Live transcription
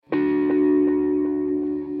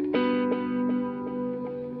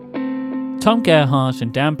Tom Gerhardt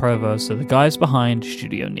and Dan Provost are the guys behind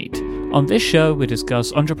Studio Neat. On this show, we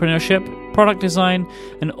discuss entrepreneurship, product design,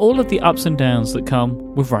 and all of the ups and downs that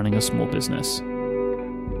come with running a small business.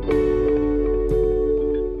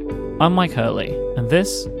 I'm Mike Hurley, and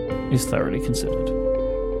this is Thoroughly Considered.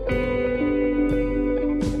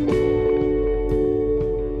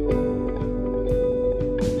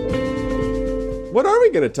 What are we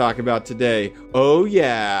going to talk about today? Oh,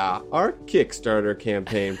 yeah, our Kickstarter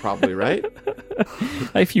campaign, probably, right?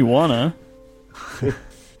 If you wanna.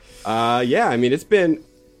 Yeah, I mean, it's been...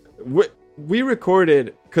 We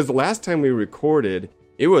recorded... Because the last time we recorded,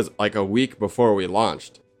 it was like a week before we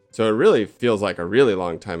launched. So it really feels like a really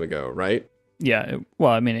long time ago, right? Yeah,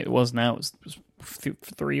 well, I mean, it was now. It was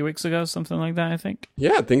 3 weeks ago, something like that, I think.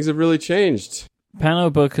 Yeah, things have really changed.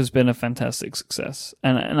 Panobook has been a fantastic success,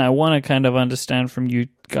 and I want to kind of understand from you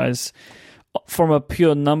guys, from a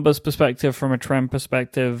pure numbers perspective, from a trend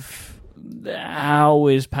perspective, how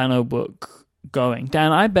is Panobook going?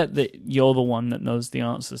 Dan, I bet that you're the one that knows the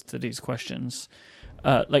answers to these questions.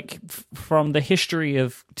 From the history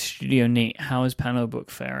of Studio Neat, how is Panobook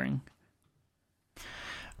faring?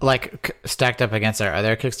 Like stacked up against our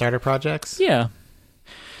other Kickstarter projects? Yeah.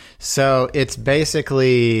 So it's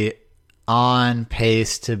basically on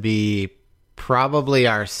pace to be probably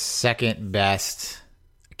our second best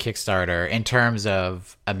Kickstarter in terms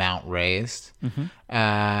of amount raised. Mm-hmm.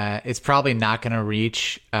 It's probably not going to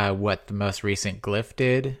reach what the most recent Glyph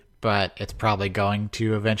did, but it's probably going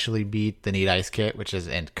to eventually beat the Neat Ice Kit, which is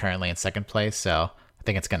currently in second place. So I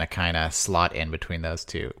think it's going to kind of slot in between those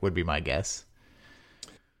two, would be my guess.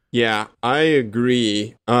 Yeah, I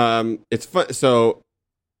agree. It's fun. So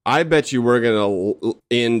I bet you we're going to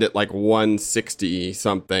end at like 160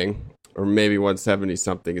 something, or maybe 170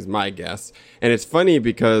 something is my guess. And it's funny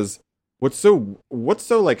because what's so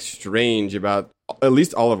like strange about at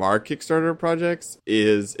least all of our Kickstarter projects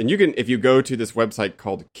is, and you can, if you go to this website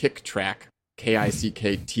called KickTrack,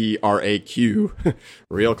 KICKTRAQ,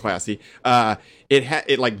 real classy.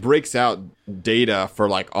 It like breaks out data for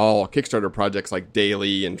like all Kickstarter projects like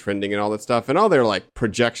daily and trending and all that stuff. And all their like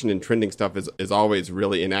projection and trending stuff is always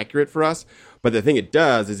really inaccurate for us. But the thing it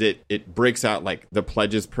does is it breaks out like the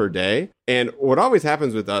pledges per day. And what always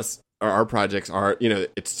happens with us, our projects are,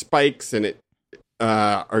 it spikes and it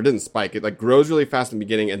doesn't spike. It like grows really fast in the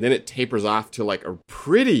beginning and then it tapers off to like a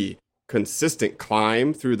pretty consistent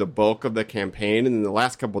climb through the bulk of the campaign, and in the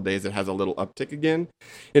last couple of days it has a little uptick again.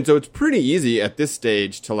 And so it's pretty easy at this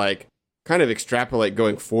stage to like kind of extrapolate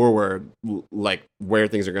going forward like where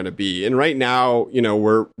things are going to be. And right now,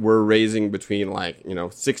 we're raising between like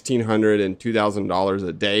 $1,600 and $2,000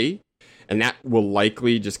 a day, and that will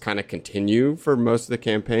likely just kind of continue for most of the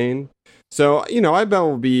campaign. So I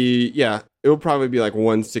bet it'll probably be like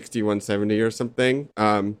 160, 170 or something.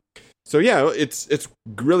 So yeah, it's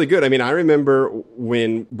really good. I mean, I remember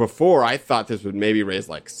before I thought this would maybe raise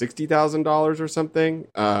like $60,000 or something.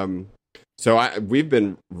 So we've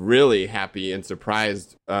been really happy and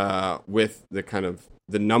surprised with the kind of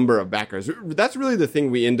the number of backers. That's really the thing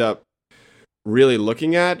we end up really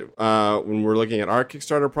looking at when we're looking at our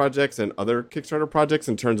Kickstarter projects and other Kickstarter projects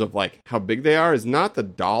in terms of like how big they are, is not the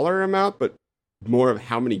dollar amount, but more of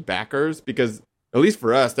how many backers, because at least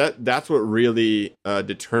for us, that's what really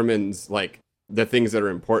determines like the things that are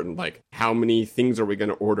important, like how many things are we going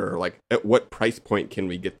to order, like at what price point can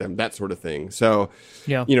we get them, that sort of thing. So,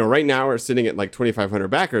 yeah, right now we're sitting at like 2,500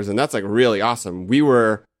 backers, and that's like really awesome. We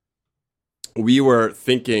were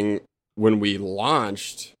thinking when we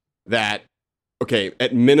launched that, okay,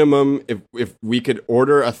 at minimum, if we could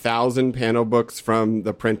order 1,000 Panobooks from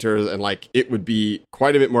the printers, and like it would be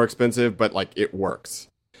quite a bit more expensive, but like it works.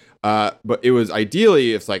 But it was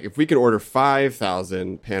ideally if we could order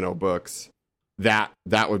 5,000 Panobooks, that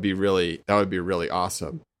would be really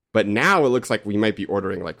awesome. But now it looks like we might be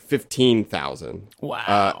ordering like 15,000.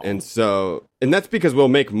 Wow. And that's because we'll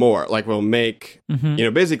make more. Like we'll make,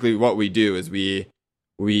 basically what we do is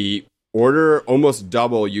we order almost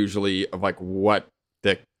double usually of like what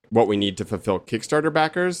we need to fulfill Kickstarter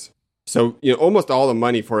backers. So, almost all the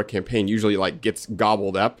money for a campaign usually like gets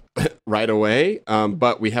gobbled up right away.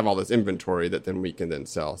 But we have all this inventory that then we can then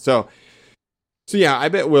sell. So yeah, I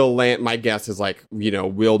bet we'll land. My guess is like,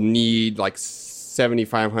 we'll need like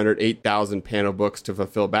 7,500, 8,000 Panobooks to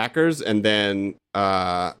fulfill backers. And then,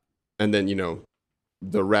 the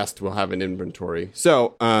rest will have an inventory.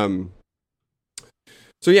 So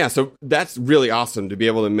so that's really awesome to be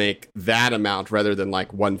able to make that amount rather than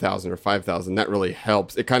like 1,000 or 5,000. That really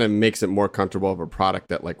helps. It kind of makes it more comfortable of a product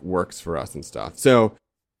that like works for us and stuff. So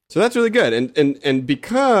So that's really good. And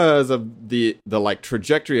because of the like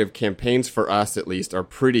trajectory of campaigns for us, at least, are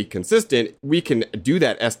pretty consistent, we can do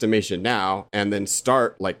that estimation now and then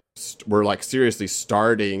start like we're like seriously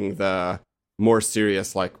starting the more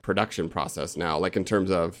serious like production process now, like in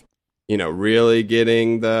terms of, you know, really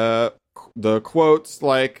getting the quotes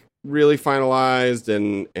like really finalized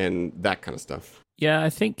and that kind of stuff. Yeah,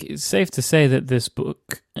 I think it's safe to say that this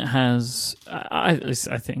book has, I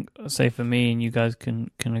think, say for me, and you guys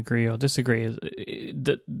can agree or disagree, is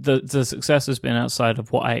that the success has been outside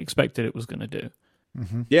of what I expected it was going to do.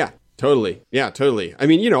 Mm-hmm. Yeah, totally. Yeah, totally. I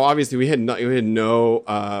mean, you know, obviously we had no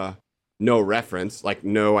reference, like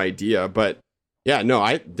no idea, but yeah, no,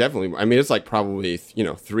 I mean, it's like probably, you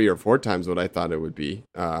know, 3 or 4 times what I thought it would be.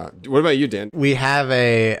 What about you, Dan? We have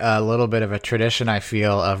a little bit of a tradition, I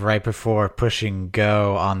feel, of right before pushing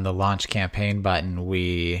go on the launch campaign button,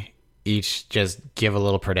 we each just give a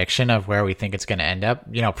little prediction of where we think it's going to end up.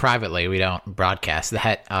 You know, privately, we don't broadcast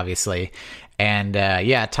that, obviously. And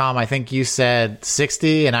yeah, Tom, I think you said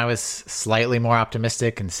 60, and I was slightly more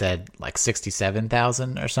optimistic and said like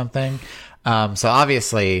 67,000 or something. So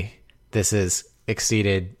obviously, this has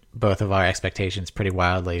exceeded both of our expectations pretty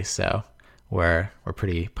wildly. So we're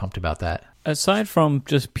pretty pumped about that. Aside from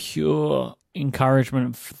just pure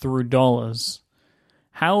encouragement through dollars,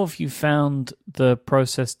 how have you found the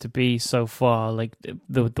process to be so far? Like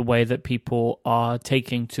the way that people are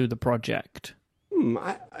taking to the project?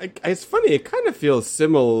 It's funny. It kind of feels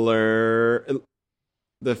similar.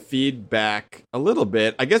 The feedback a little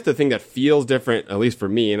bit. I guess the thing that feels different, at least for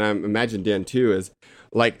me, and I imagine Dan too, is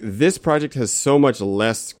like this project has so much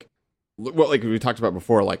less, well, like we talked about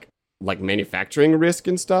before, like manufacturing risk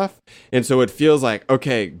and stuff. And so it feels like,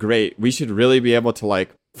 okay, great. We should really be able to like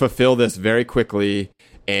fulfill this very quickly.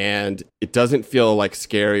 And it doesn't feel like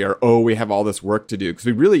scary or, oh, we have all this work to do. Because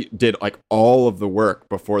we really did like all of the work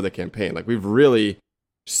before the campaign. Like we've really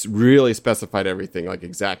specified everything like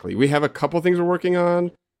exactly. We have a couple things we're working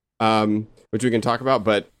on, which we can talk about.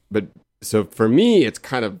 But so for me, it's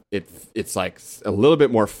kind of, it's like a little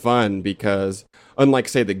bit more fun because unlike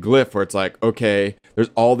say the Glyph where it's like, okay,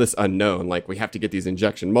 there's all this unknown, like we have to get these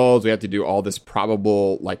injection molds, we have to do all this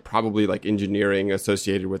probably engineering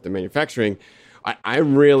associated with the manufacturing.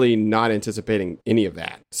 I'm really not anticipating any of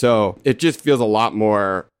that. So it just feels a lot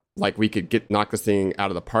more like we could knock this thing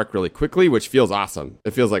out of the park really quickly, which feels awesome.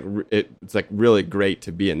 It feels like it's like really great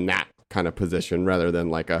to be in that kind of position rather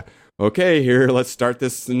than like okay, here, let's start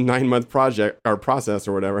this 9-month project or process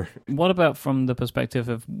or whatever. What about from the perspective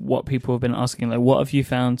of what people have been asking? Like, what have you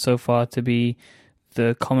found so far to be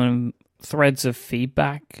the common threads of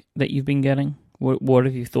feedback that you've been getting? What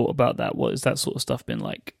have you thought about that? What has that sort of stuff been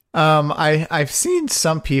like? I've seen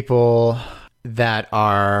some people that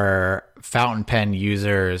are fountain pen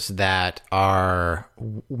users that are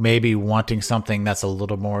maybe wanting something that's a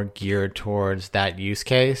little more geared towards that use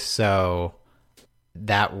case. So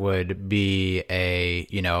that would be a,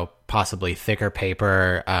 you know, possibly thicker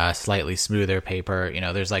paper, slightly smoother paper. You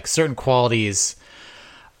know, there's like certain qualities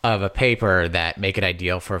of a paper that make it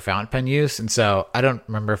ideal for fountain pen use. And so I don't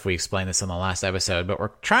remember if we explained this in the last episode, but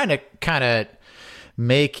we're trying to kind of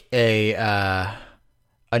make a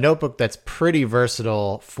notebook that's pretty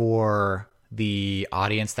versatile for the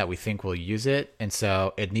audience that we think will use it. And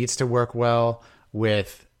so it needs to work well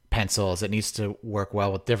with pencils. It needs to work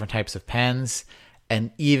well with different types of pens.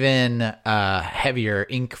 And even heavier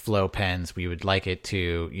ink flow pens, we would like it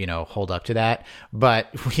to, you know, hold up to that. But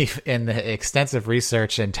in the extensive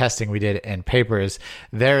research and testing we did in papers,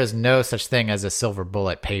 there is no such thing as a silver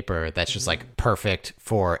bullet paper that's just like perfect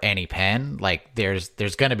for any pen. Like there's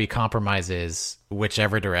going to be compromises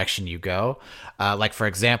whichever direction you go. Like for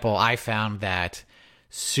example, I found that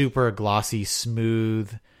super glossy, smooth,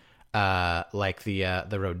 like the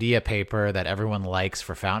Rhodia paper that everyone likes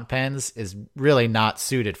for fountain pens is really not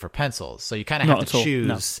suited for pencils. So you kind of have to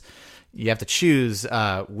choose. No. You have to choose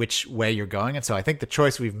which way you're going. And so I think the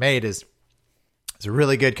choice we've made is a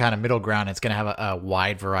really good kind of middle ground. It's going to have a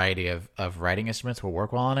wide variety of writing instruments will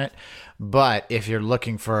work well on it. But if you're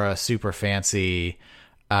looking for a super fancy,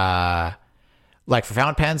 like for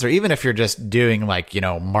fountain pens, or even if you're just doing like, you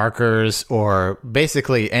know, markers or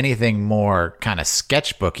basically anything more kind of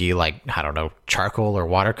sketchbooky, like, I don't know, charcoal or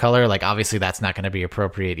watercolor, like obviously that's not going to be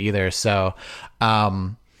appropriate either. So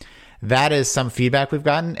that is some feedback we've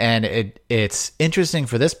gotten. And it's interesting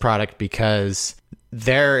for this product because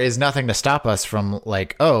there is nothing to stop us from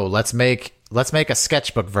like, oh, let's make a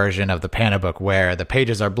sketchbook version of the Panabook where the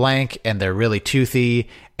pages are blank and they're really toothy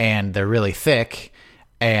and they're really thick.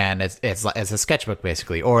 and it's a sketchbook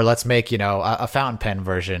basically, or let's make a fountain pen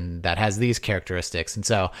version that has these characteristics. And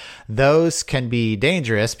so those can be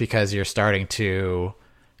dangerous because you're starting to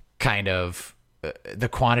kind of the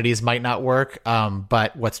quantities might not work.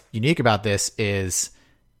 But what's unique about this is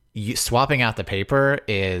swapping out the paper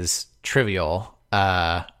is trivial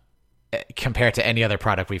compared to any other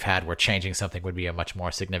product we've had where changing something would be a much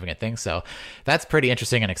more significant thing. So that's pretty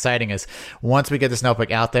interesting and exciting, is once we get this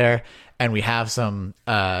notebook out there and we have some,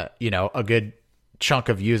 a good chunk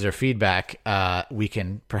of user feedback, we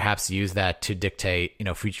can perhaps use that to dictate,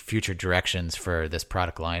 future directions for this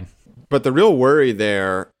product line. But the real worry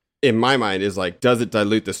there, in my mind, is like, does it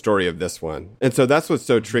dilute the story of this one? And so that's what's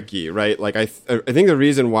so tricky, right? Like, I think the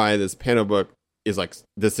reason why this Pano book is like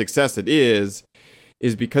the success it is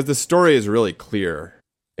because the story is really clear.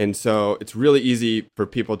 And so it's really easy for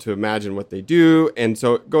people to imagine what they do. And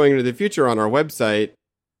so going into the future on our website,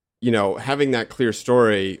 having that clear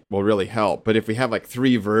story will really help. But if we have like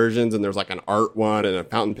 3 versions and there's like an art one and a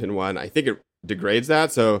fountain pen one, I think it degrades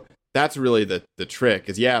that. So that's really the trick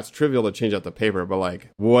is, it's trivial to change out the paper, but like,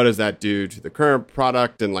 what does that do to the current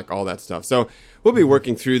product and like all that stuff? So we'll be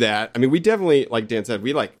working through that. I mean, we definitely, like Dan said,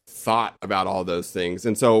 we like thought about all those things.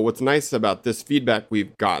 And so what's nice about this feedback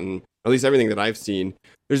we've gotten, at least everything that I've seen,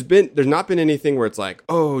 there's not been anything where it's like,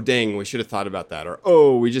 oh, dang, we should have thought about that. Or,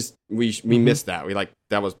 oh, we missed that.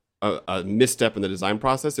 That was a misstep in the design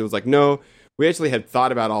process. It was like, no, we actually had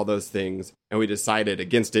thought about all those things and we decided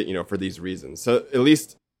against it, for these reasons. So at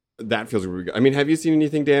least that feels really good. I mean, have you seen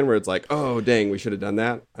anything, Dan, where it's like, oh, dang, we should have done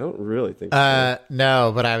that? I don't really think so.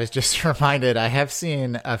 No, but I was just reminded, I have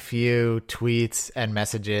seen a few tweets and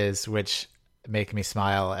messages which make me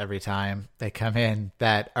smile every time they come in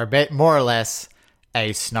that are more or less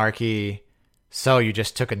a snarky, so you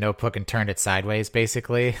just took a notebook and turned it sideways,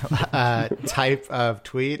 basically, type of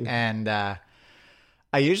tweet. And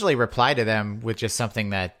I usually reply to them with just something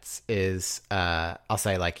that is, I'll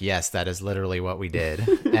say like, yes, that is literally what we did,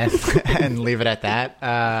 and leave it at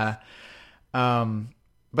that.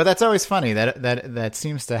 But that's always funny. That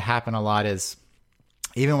seems to happen a lot, is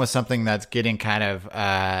even with something that's getting kind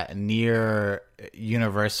of near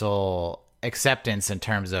universal acceptance in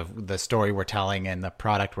terms of the story we're telling and the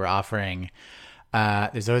product we're offering,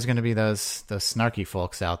 there's always going to be those snarky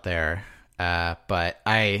folks out there. But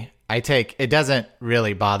it doesn't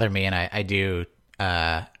really bother me, and I do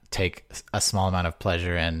take a small amount of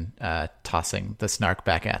pleasure in tossing the snark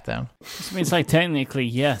back at them. I mean, it's like technically,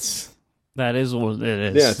 yes, that is all it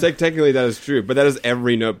is. Yeah, technically that is true, but that is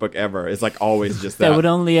every notebook ever. It's like always just that. There would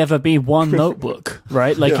only ever be one notebook,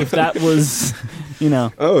 right? Like if that was,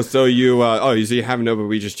 Oh, so you have a notebook,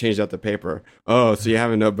 we just changed out the paper. Oh, so you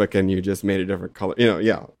have a notebook and you just made a different color.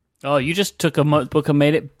 Yeah. Oh, you just took a notebook and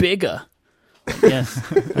made it bigger. Yes,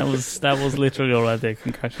 that was literally all I did.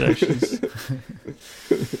 Congratulations.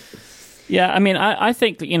 Yeah, I mean, I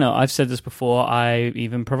think I've said this before. I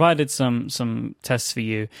even provided some tests for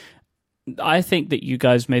you. I think that you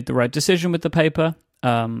guys made the right decision with the paper.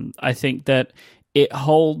 I think that it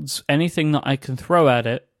holds anything that I can throw at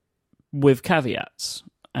it with caveats,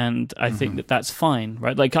 and I think that that's fine,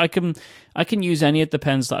 right? Like I can use any of the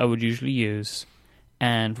pens that I would usually use,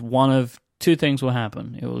 and one of 2 things will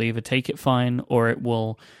happen. It will either take it fine or it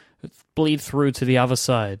will bleed through to the other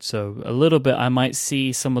side. So a little bit, I might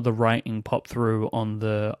see some of the writing pop through on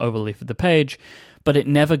the overleaf of the page, but it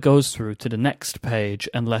never goes through to the next page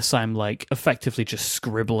unless I'm like effectively just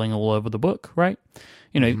scribbling all over the book, right?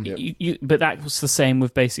 But that was the same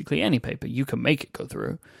with basically any paper. You can make it go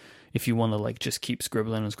through if you want to like just keep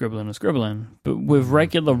scribbling and scribbling and scribbling. But with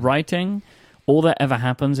regular writing, all that ever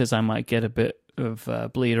happens is I might get a bit of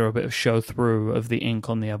bleed or a bit of show through of the ink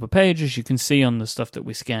on the other page, as you can see on the stuff that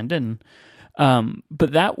we scanned in.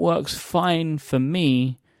 But that works fine for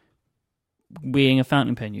me being a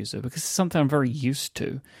fountain pen user, because it's something I'm very used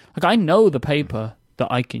to. Like I know the paper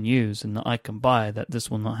that I can use and that I can buy, that this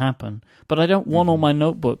will not happen. But I don't want all my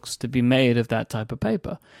notebooks to be made of that type of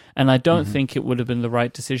paper. And I don't think it would have been the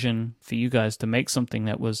right decision for you guys to make something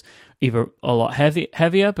that was either a lot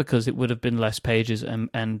heavier because it would have been less pages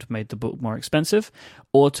and made the book more expensive,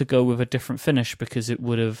 or to go with a different finish because it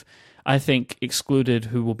would have, I think, excluded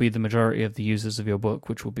who will be the majority of the users of your book,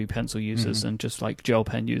 which will be pencil users and just like gel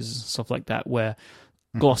pen users and stuff like that, where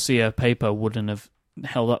glossier paper wouldn't have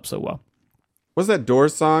held up so well. What's that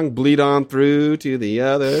Doors song? Bleed on through to the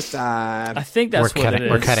other side. I think that's what it is.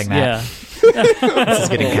 We're cutting that. Yeah. This is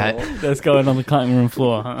getting cut. That's going on the cutting room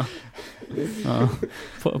floor, huh?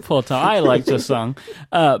 Poor Tom. I liked your song.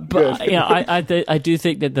 But I do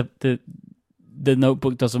think that the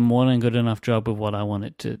notebook does a more than good enough job of what I want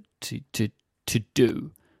it to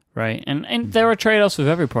do, right? And there are trade-offs with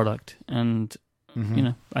every product, and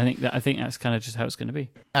I think that's kind of just how it's going to be.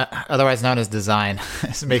 Otherwise known as design,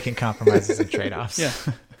 is making compromises and trade-offs. Yeah.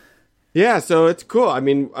 Yeah, so it's cool. I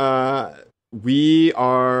mean, we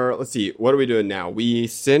are, let's see, what are we doing now? We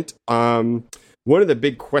sent one of the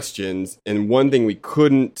big questions, and one thing we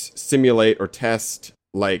couldn't simulate or test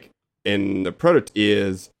like in the prototype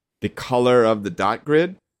is the color of the dot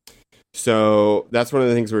grid. So that's one of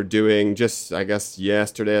the things we're doing. Just, I guess,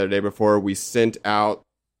 yesterday or the day before, we sent out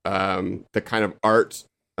the kind of art,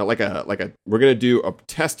 we're going to do a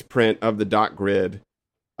test print of the dot grid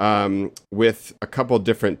with a couple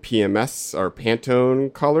different PMS or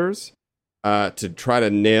Pantone colors to try to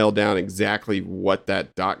nail down exactly what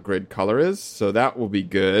that dot grid color is. So that will be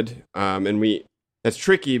good. And that's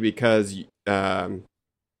tricky because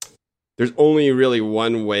there's only really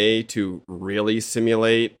one way to really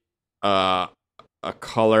simulate a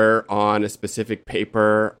color on a specific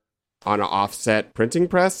paper on an offset printing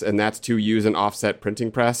press, and that's to use an offset printing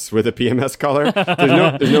press with a PMS color.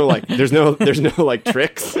 There's no like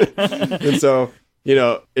tricks. And so,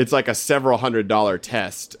 it's like a several $100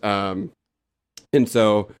 test. And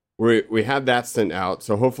so we had that sent out.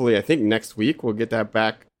 So hopefully, I think next week we'll get that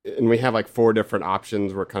back, and we have like 4 different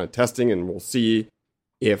options we're kind of testing, and we'll see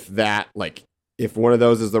if one of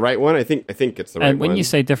those is the right one. I think it's the right one. And when you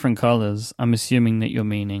say different colors, I'm assuming that you're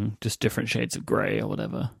meaning just different shades of gray or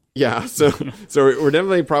whatever. Yeah, so we're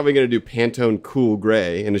definitely probably going to do Pantone Cool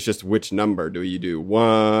Gray, and it's just which number do you do,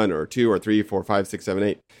 1 or 2 or 3, 4, 5, 6, 7,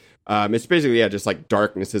 8. It's basically just like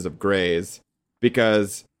darknesses of grays,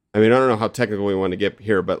 because I mean I don't know how technical we want to get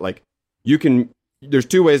here, but like there's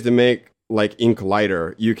 2 ways to make like ink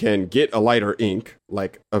lighter. You can get a lighter ink,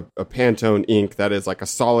 like a Pantone ink that is like a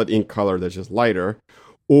solid ink color that's just lighter,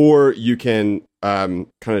 or you can kind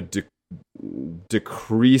of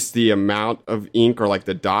decrease the amount of ink, or like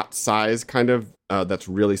the dot size kind of that's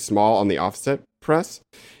really small on the offset press.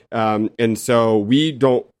 And so we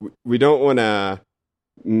don't want to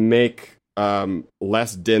make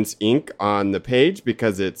less dense ink on the page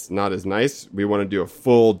because it's not as nice. We want to do a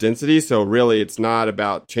full density. So really it's not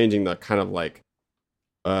about changing the kind of like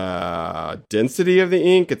density of the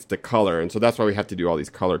ink, it's the color. And so that's why we have to do all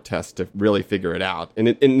these color tests to really figure it out.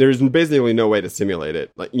 And there's basically no way to simulate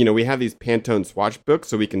it. Like, we have these Pantone swatch books,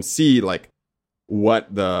 so we can see like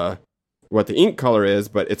what the ink color is,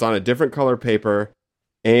 but it's on a different color paper,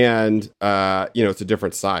 and it's a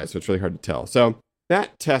different size, so it's really hard to tell. So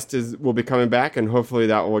that test will be coming back, and hopefully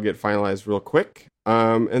that will get finalized real quick.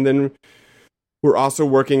 And then we're also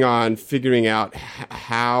working on figuring out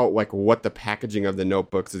what the packaging of the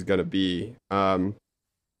notebooks is going to be.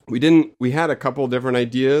 We had a couple different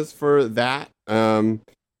ideas for that. And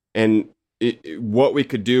what we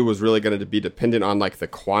could do was really going to be dependent on like the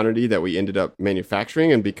quantity that we ended up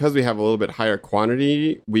manufacturing. And because we have a little bit higher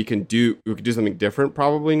quantity, we could do something different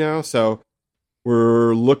probably now. So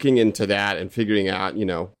we're looking into that and figuring out,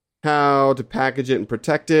 how to package it and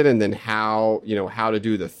protect it, and then how to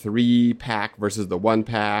do the 3-pack versus the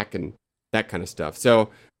 1-pack and that kind of stuff. So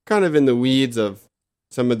kind of in the weeds of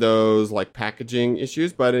some of those like packaging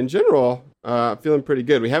issues, but in general, feeling pretty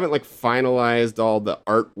good. We haven't like finalized all the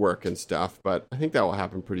artwork and stuff, but I think that will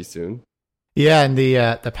happen pretty soon. Yeah, and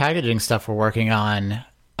the packaging stuff we're working on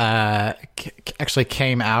actually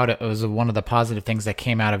came out. It was one of the positive things that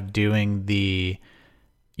came out of doing the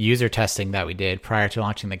user testing that we did prior to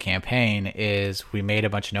launching the campaign. Is we made a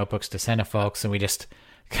bunch of notebooks to send to folks, and we just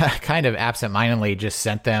kind of absentmindedly just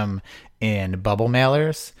sent them in bubble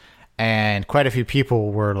mailers. And quite a few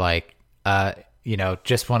people were like,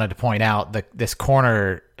 just wanted to point out this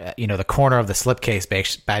corner, the corner of the slipcase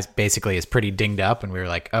basically is pretty dinged up. And we were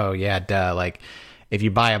like, oh yeah, duh. Like if you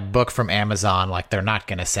buy a book from Amazon, like they're not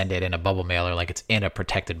going to send it in a bubble mailer, like it's in a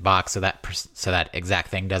protected box. So that exact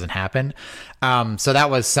thing doesn't happen. So that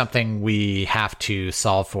was something we have to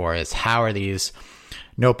solve for, is how are these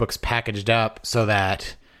notebooks packaged up so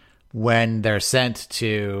that when they're sent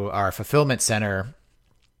to our fulfillment center,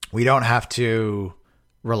 we don't have to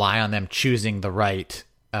rely on them choosing the right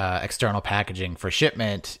external packaging for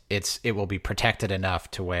shipment. It will be protected enough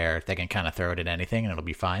to where they can kind of throw it at anything and it'll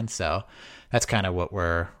be fine. So that's kind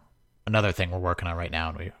of another thing we're working on right now,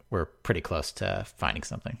 and we're pretty close to finding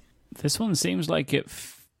something. This one seems like it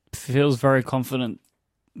feels very confident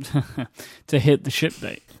to hit the ship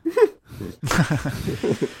date.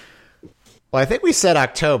 Well, I think we said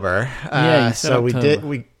October. Yeah, you said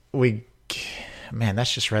October. We man,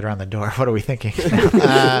 that's just right around the door. What are we thinking?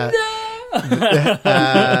 Yeah,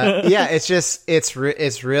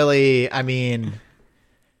 it's really, I mean,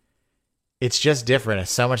 it's just different.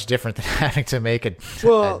 It's so much different than having to make a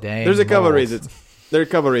day. There's a couple of reasons. there are a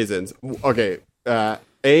couple of reasons. Okay,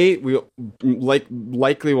 we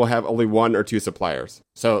likely will have only one or two suppliers,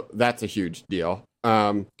 so that's a huge deal.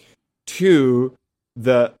 Two,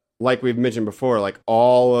 like we've mentioned before, like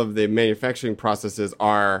all of the manufacturing processes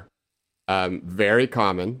are very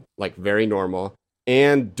common, like very normal,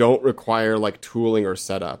 and don't require like tooling or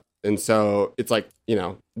setup. And so it's like,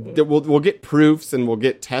 we'll get proofs and we'll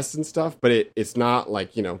get tests and stuff, but it's not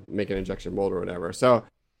like, make an injection mold or whatever. So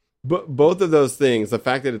both of those things, the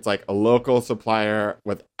fact that it's like a local supplier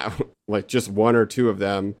with like just one or two of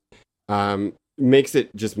them, makes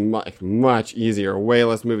it just much easier, way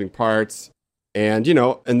less moving parts. And,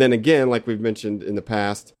 and then again, like we've mentioned in the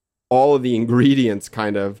past, all of the ingredients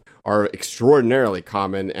kind of are extraordinarily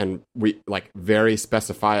common and very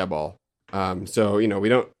specifiable. So,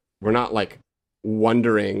 we're not like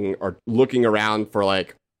wondering or looking around for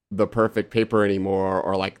like the perfect paper anymore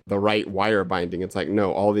or like the right wire binding. It's like,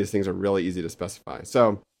 no, all these things are really easy to specify.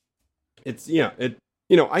 So it's,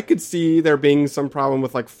 I could see there being some problem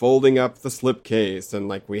with like folding up the slip case and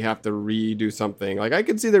like we have to redo something. Like I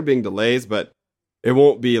could see there being delays, but it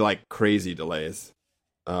won't be like crazy delays.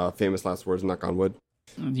 Famous last words, knock on wood.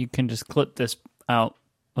 You can just clip this out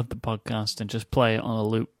of the podcast and just play it on a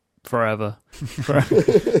loop forever.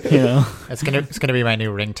 It's gonna be my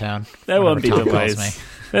new ringtone. There won't be delays.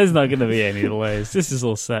 There's not going to be any delays. This is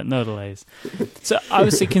all set, no delays. So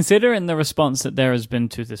obviously, considering the response that there has been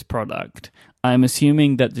to this product, I'm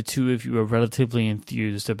assuming that the two of you are relatively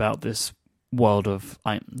enthused about this world of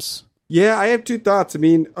items. Yeah, I have two thoughts. I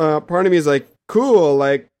mean, part of me is like, cool,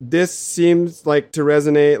 like this seems like to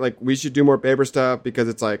resonate, like we should do more paper stuff because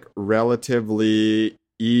it's like relatively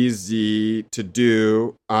easy to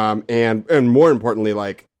do, and more importantly,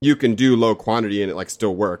 like you can do low quantity and it like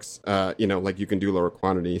still works. Like you can do lower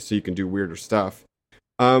quantity, so you can do weirder stuff.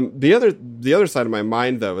 The other side of my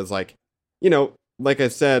mind though is like, like I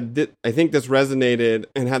said, I think this resonated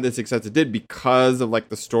and had the success it did because of like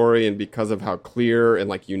the story and because of how clear and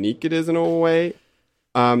like unique it is in a way.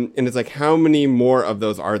 And it's like, how many more of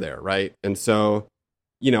those are there, right? And so,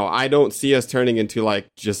 I don't see us turning into like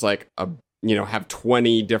just like a have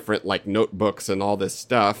 20 different like notebooks and all this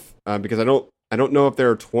stuff, because I don't know if there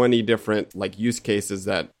are 20 different like use cases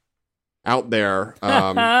that out there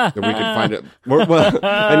that we could find it. Well,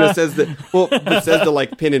 I know it says the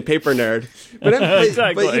like pen and paper nerd, but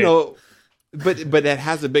exactly. but that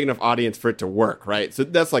has a big enough audience for it to work, right? So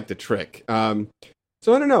that's like the trick.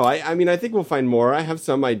 So I don't know. I mean, I think we'll find more. I have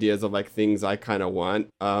some ideas of like things I kind of want.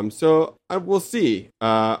 So we'll see.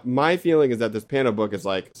 My feeling is that this Pano book is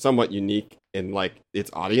like somewhat unique in like its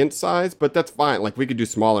audience size, but that's fine. Like we could do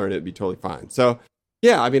smaller and it'd be totally fine. So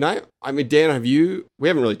yeah, I mean, Dan, we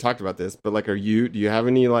haven't really talked about this, but like, do you have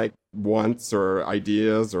any like wants or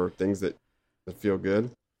ideas or things that feel good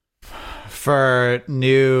for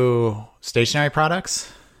new stationery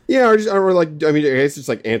products? Yeah, or like, I mean, I guess it's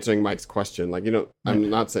like answering Mike's question. Like, I'm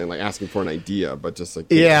not saying like asking for an idea, but just like...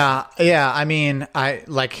 Yeah. I mean, I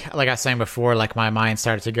like I was saying before, like my mind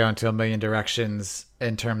started to go into a million directions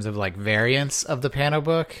in terms of like variants of the Pano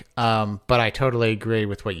book. But I totally agree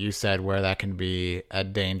with what you said, where that can be a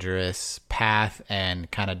dangerous path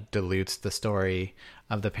and kind of dilutes the story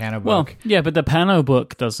of the Pano book. Well, yeah, but the Pano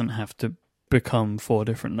book doesn't have to become 4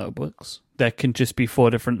 different notebooks. There can just be 4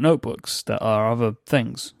 different notebooks that are other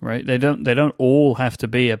things, right? They don't all have to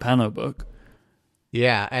be a Pano book.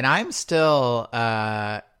 Yeah, and I'm still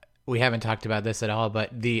we haven't talked about this at all,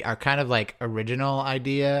 but our kind of like original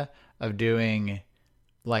idea of doing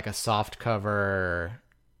like a soft cover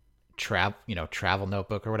travel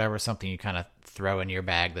notebook or whatever, something you kind of throw in your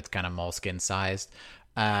bag that's kind of moleskin sized.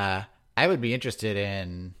 I would be interested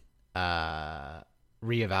in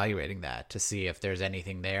reevaluating that to see if there's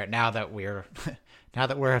anything there now that we're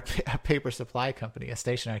a paper supply company, a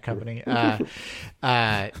stationery company,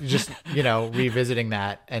 just revisiting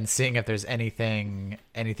that and seeing if there's anything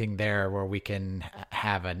there where we can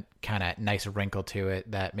have a kind of nice wrinkle to it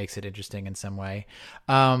that makes it interesting in some way.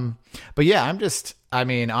 But yeah,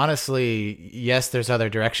 honestly, yes, there's other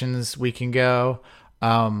directions we can go.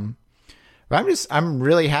 But I'm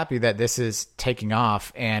really happy that this is taking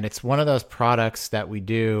off, and it's one of those products that we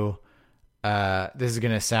do. This is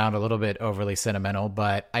going to sound a little bit overly sentimental,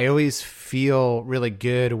 but I always feel really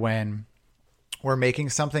good when we're making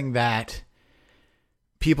something that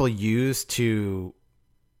people use to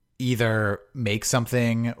either make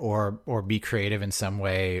something or be creative in some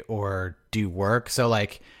way or do work. So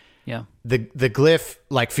like, yeah, the glyph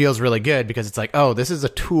like feels really good because it's like, oh, this is a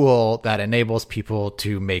tool that enables people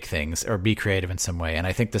to make things or be creative in some way. And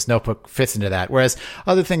I think this notebook fits into that. Whereas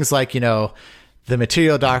other things like, the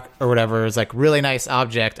material doc or whatever is like really nice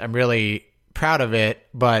object. I'm really proud of it,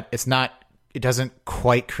 but it's not. It doesn't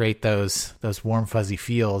quite create those warm fuzzy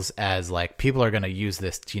feels as like people are going to use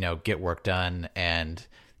this to, get work done and,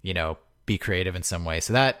 be creative in some way.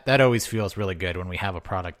 So that always feels really good when we have a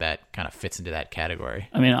product that kind of fits into that category.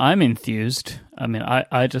 I mean, I'm enthused. I mean,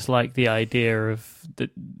 I just like the idea of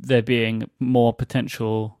there being more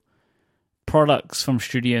potential products from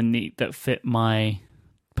Studio Neat that fit my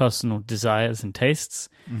personal desires and tastes,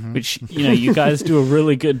 which, you guys do a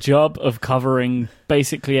really good job of covering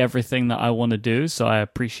basically everything that I want to do. So I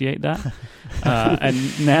appreciate that.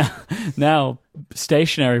 And now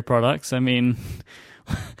stationary products. I mean,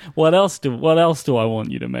 what else do I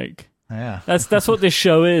want you to make? Yeah, that's what this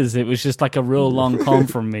show is. It was just like a real long con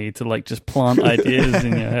from me to like just plant ideas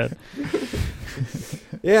in your head.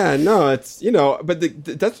 Yeah, no, it's but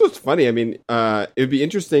that's what's funny. I mean, it'd be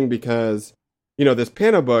interesting because this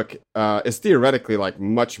Pano book is theoretically like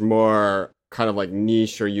much more kind of like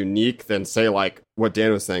niche or unique than say like what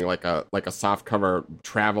Dan was saying, like a soft cover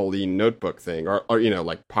travel-y notebook thing or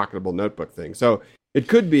like pocketable notebook thing. So it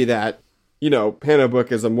could be that Pano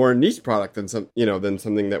book is a more niche product than than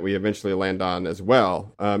something that we eventually land on as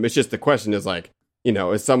well. It's just the question is like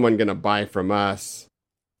is someone going to buy from us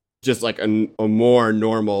just like a more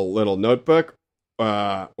normal little notebook,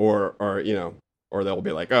 or they'll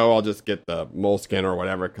be like, oh, I'll just get the Moleskine or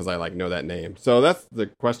whatever because I like know that name. So that's the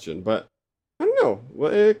question. But I don't know.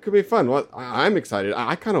 Well, it could be fun. Well, I'm excited.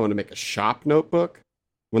 I kind of want to make a shop notebook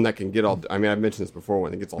when that can get all. I mean, I've mentioned this before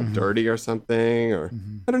when it gets all dirty or something. Or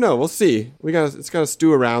I don't know. We'll see. It's got to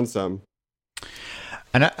stew around some.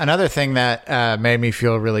 Another thing that made me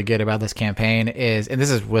feel really good about this campaign is, and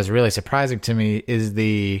was really surprising to me, is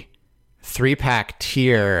the 3-pack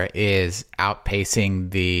tier is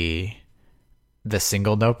outpacing the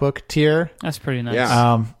single notebook tier. That's pretty nice.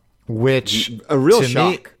 Yeah. Which a real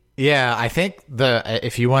shock. Yeah, I think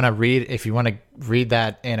if you want to read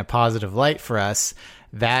that in a positive light for us,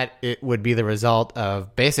 that it would be the result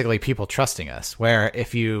of basically people trusting us. Where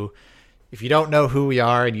if you don't know who we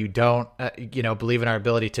are and you don't believe in our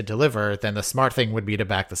ability to deliver, then the smart thing would be to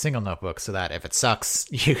back the single notebook so that if it sucks,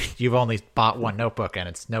 you've only bought one notebook and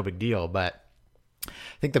it's no big deal. But I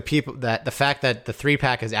think the fact that the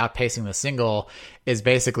 3-pack is outpacing the single is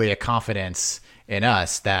basically a confidence in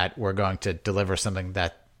us that we're going to deliver something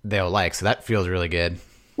that they'll like. So that feels really good.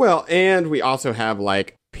 Well, and we also have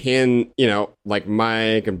like like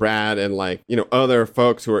Mike and Brad and like, other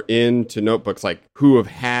folks who are into notebooks, like who have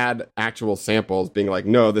had actual samples being like,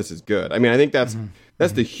 no, this is good. I mean, I think that's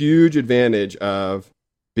the huge advantage of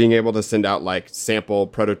being able to send out like sample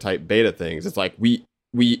prototype beta things. It's like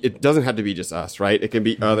it doesn't have to be just us, right? It can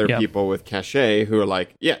be other people with cachet who are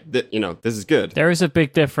like, yeah, this is good. There is a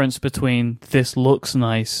big difference between this looks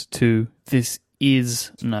nice to this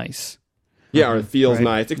is nice. Yeah, or it feels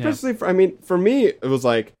nice. Especially, for me, it was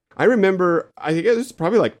like, I remember, I think it was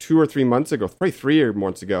probably like 2 or 3 months ago, probably 3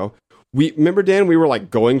 months ago. Remember, Dan, we were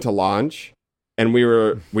like going to launch and we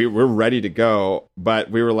were ready to go,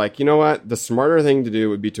 but we were like, you know what? The smarter thing to do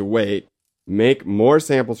would be to wait, make more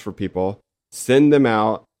samples for people, send them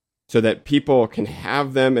out so that people can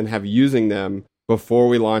have them and have using them before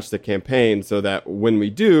we launch the campaign so that when we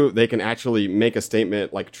do, they can actually make a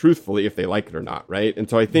statement like truthfully if they like it or not, right? And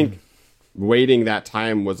so I think waiting that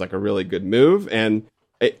time was like a really good move, and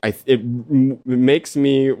it makes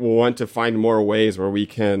me want to find more ways where we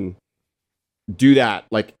can do that,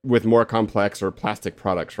 like with more complex or plastic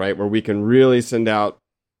products, right? Where we can really send out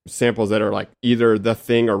samples that are like either the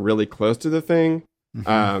thing or really close to the thing.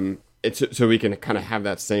 So we can kind of have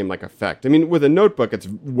that same like effect. I mean, with a notebook, it's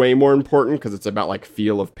way more important because it's about like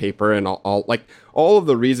feel of paper and all of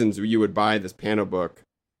the reasons you would buy this Pano book.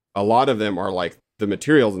 A lot of them are like the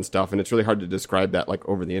materials and stuff, and it's really hard to describe that like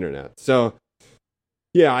over the internet. So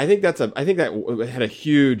yeah, I think that had a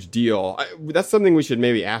huge deal. That's something we should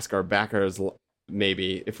maybe ask our backers,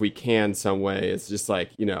 maybe if we can some way. It's just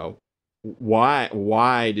like,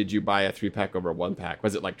 why did you buy a 3-pack over a 1-pack?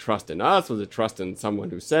 Was it like trust in us? Was it trust in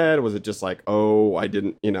someone who said? Was it just like, oh, I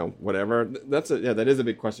didn't, whatever? That is a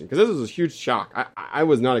big question, because this was a huge shock. I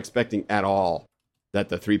was not expecting at all that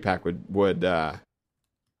the 3-pack would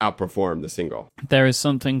outperform the single. There is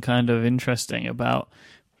something kind of interesting about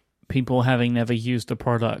people having never used the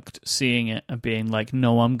product, seeing it and being like,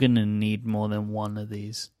 no, I'm going to need more than one of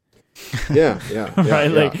these. Yeah. Right?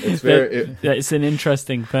 Like, it's it's an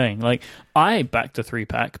interesting thing. Like, I backed a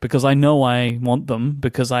 3-pack because I know I want them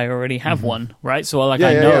because I already have one, right? So I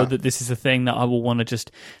know that this is a thing that I will want to just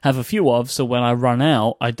have a few of, so when I run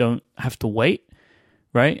out, I don't have to wait.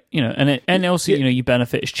 right? And also, you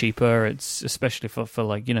benefit. It's cheaper. It's especially for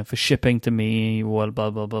like, for shipping to me, blah, blah,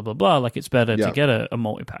 blah, blah, blah. Like, it's better to get a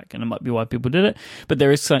multi-pack, and it might be why people did it. But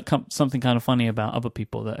there is something kind of funny about other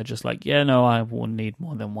people that are just like, yeah, no, I will need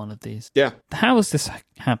more than one of these. Yeah. How has this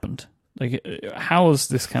happened? Like, how has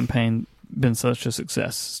this campaign been such a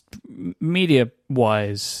success?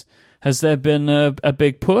 Media-wise, has there been a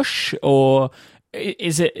big push, or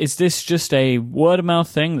is this just a word-of-mouth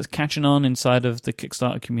thing that's catching on inside of the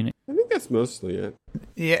Kickstarter community? I think that's mostly it.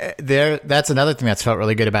 Yeah, that's another thing that's felt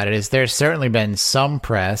really good about it, is there's certainly been some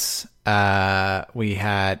press. We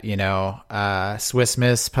had, Swiss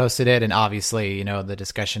Miss posted it, and obviously, the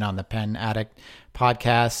discussion on the Pen Addict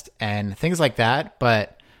podcast and things like that,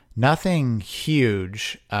 but nothing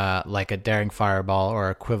huge, like a Daring Fireball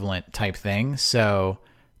or equivalent type thing. So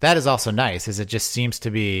that is also nice, is it just seems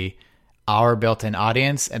to be our built-in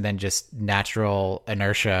audience and then just natural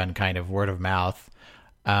inertia and kind of word of mouth.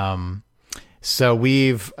 So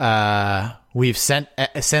we've sent,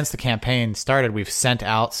 since the campaign started, we've sent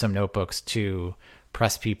out some notebooks to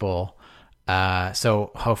press people.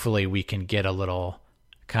 So hopefully we can get a little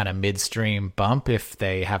kind of midstream bump if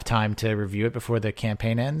they have time to review it before the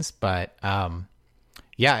campaign ends. But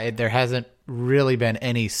there hasn't really been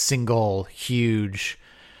any single huge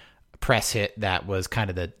press hit that was kind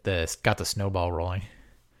of the got the snowball rolling.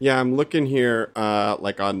 Yeah, I'm looking here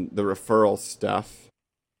like on the referral stuff,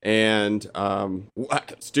 and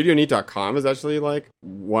StudioNeat.com is actually like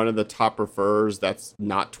one of the top referrers that's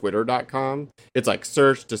not Twitter.com. It's like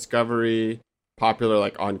search, discovery, popular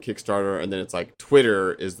like on Kickstarter, and then it's like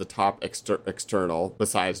Twitter is the top external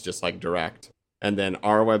besides just like direct, and then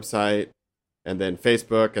our website, and then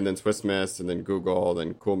Facebook, and then Swiss Miss, and then Google,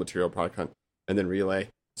 then Cool Material Product Hunt, and then Relay.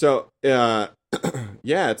 So yeah,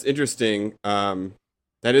 it's interesting. That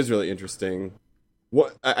is really interesting.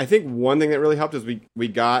 What I think one thing that really helped is we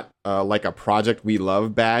got like a Project We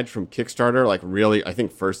Love badge from Kickstarter, like really, I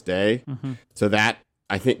think first day. Mm-hmm. So that,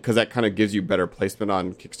 I think, because that kind of gives you better placement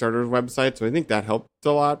on Kickstarter's website. So I think that helped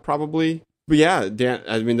a lot, probably. But yeah, Dan,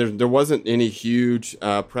 I mean, there wasn't any huge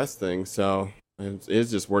press thing, so it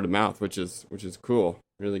is just word of mouth, which is cool,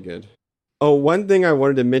 really good. Oh, one thing I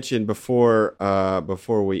wanted to mention before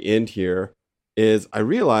we end here is I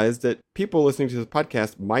realized that people listening to this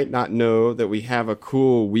podcast might not know that we have a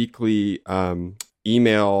cool weekly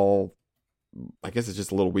email. I guess it's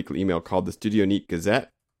just a little weekly email called the Studio Neat Gazette.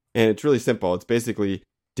 And it's really simple. It's basically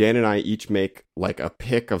Dan and I each make like a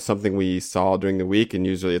pick of something we saw during the week. And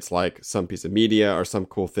usually it's like some piece of media or some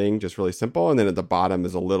cool thing, just really simple. And then at the bottom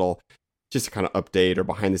is a little, just a kind of update or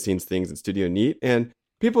behind the scenes things in Studio Neat. And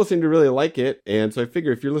people seem to really like it. And so I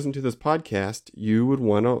figure if you're listening to this podcast, you would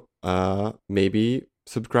want to maybe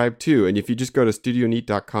subscribe too. And if you just go to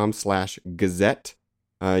studioneat.com/gazette,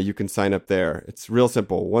 you can sign up there. It's real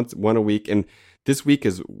simple. One a week. And this week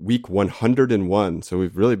is week 101. So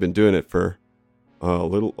we've really been doing it for a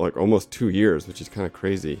little, like almost 2 years, which is kind of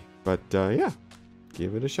crazy. But yeah,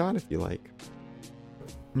 give it a shot if you like.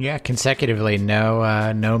 Yeah, consecutively,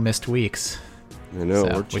 no missed weeks. I know,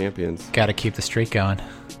 we're champions. Got to keep the streak going.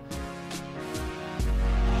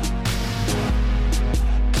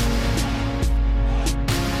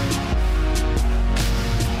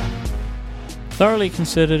 Thoroughly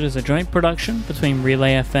Considered is a joint production between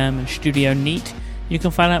Relay FM and Studio Neat. You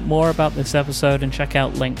can find out more about this episode and check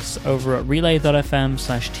out links over at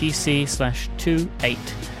relay.fm/tc/28.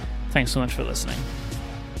 Thanks so much for listening.